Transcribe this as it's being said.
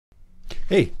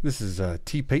Hey, this is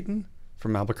T. Payton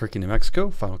from Albuquerque, New Mexico,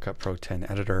 Final Cut Pro 10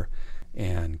 editor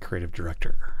and creative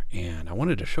director. And I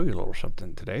wanted to show you a little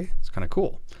something today. It's kind of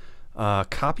cool.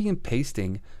 Copy and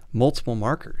pasting multiple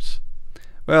markers.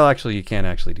 Well, actually, you can't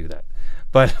actually do that.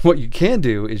 But what you can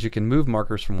do is you can move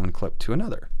markers from one clip to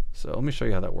another. So let me show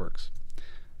you how that works.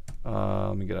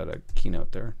 Let me get out of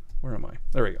Keynote there. Where am I?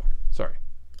 There we go. Sorry.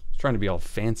 I was trying to be all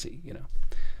fancy, you know.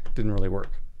 Didn't really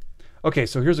work. Okay,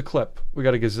 so here's a clip. We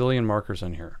got a gazillion markers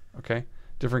on here, okay?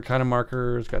 Different kind of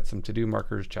markers, got some to-do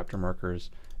markers, chapter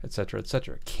markers, etc.,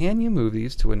 etc. Can you move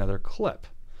these to another clip?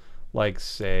 Like,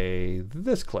 say,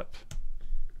 this clip.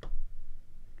 It'd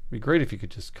be great if you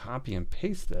could just copy and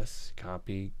paste this.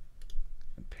 Copy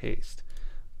and paste.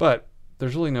 But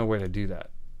there's really no way to do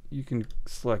that. You can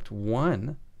select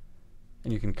one,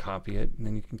 and you can copy it, and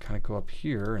then you can kind of go up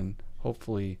here and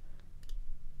hopefully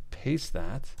paste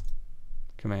that.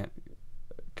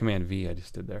 Command V I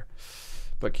just did there.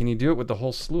 But can you do it with the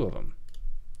whole slew of them?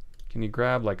 Can you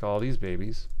grab like all these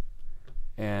babies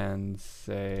and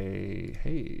say,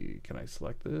 hey, can I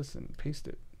select this and paste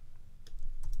it?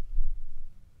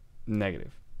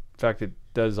 Negative. In fact, it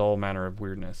does all manner of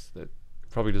weirdness that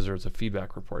probably deserves a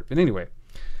feedback report. But anyway,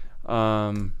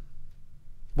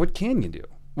 what can you do?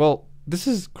 Well, this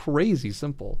is crazy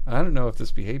simple. I don't know if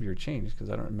this behavior changed because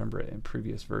I don't remember it in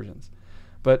previous versions.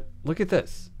 But look at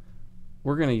this.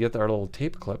 We're going to get our little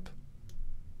tape clip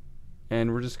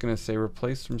and we're just going to say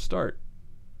replace from start.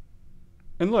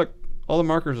 And look, all the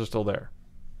markers are still there,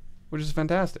 which is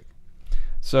fantastic.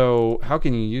 So how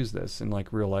can you use this in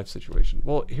like real life situation?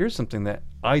 Well, here's something that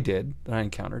I did, that I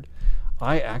encountered.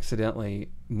 I accidentally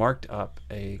marked up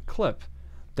a clip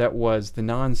that was the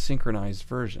non-synchronized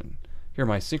version. Here are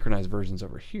my synchronized versions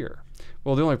over here.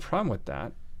 Well, the only problem with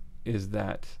that is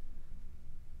that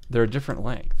they're a different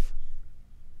length,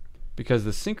 because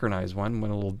the synchronized one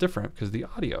went a little different because of the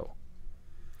audio.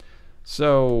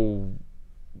 So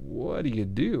what do you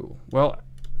do? Well,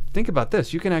 think about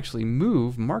this. You can actually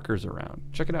move markers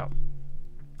around. Check it out.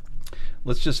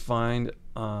 Let's just find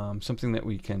something that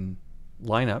we can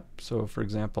line up. So for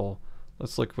example,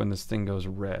 let's look when this thing goes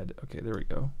red. Okay, there we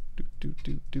go.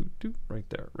 Right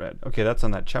there, red. Okay, that's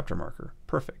on that chapter marker.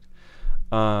 Perfect.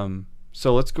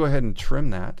 So let's go ahead and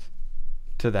trim that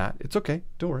to that. It's okay,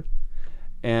 don't worry.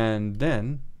 And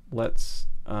then let's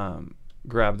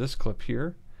grab this clip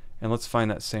here and let's find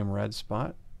that same red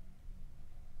spot.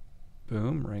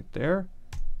 Boom, right there.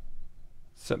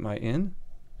 Set my in.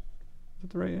 Is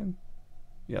that the right in?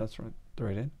 Yeah, that's right, the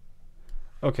right in.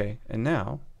 Okay, and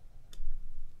now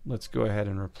let's go ahead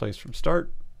and replace from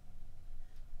start.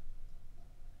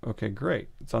 Okay, great.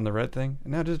 It's on the red thing.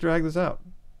 And now just drag this out.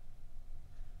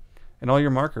 And all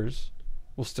your markers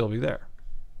will still be there.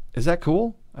 Is that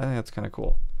cool? I think that's kind of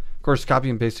cool. Of course, copy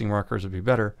and pasting markers would be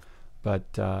better,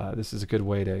 but this is a good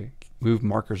way to move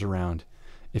markers around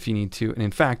if you need to, and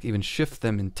in fact, even shift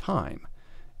them in time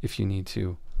if you need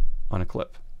to on a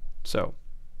clip. So,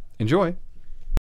 enjoy.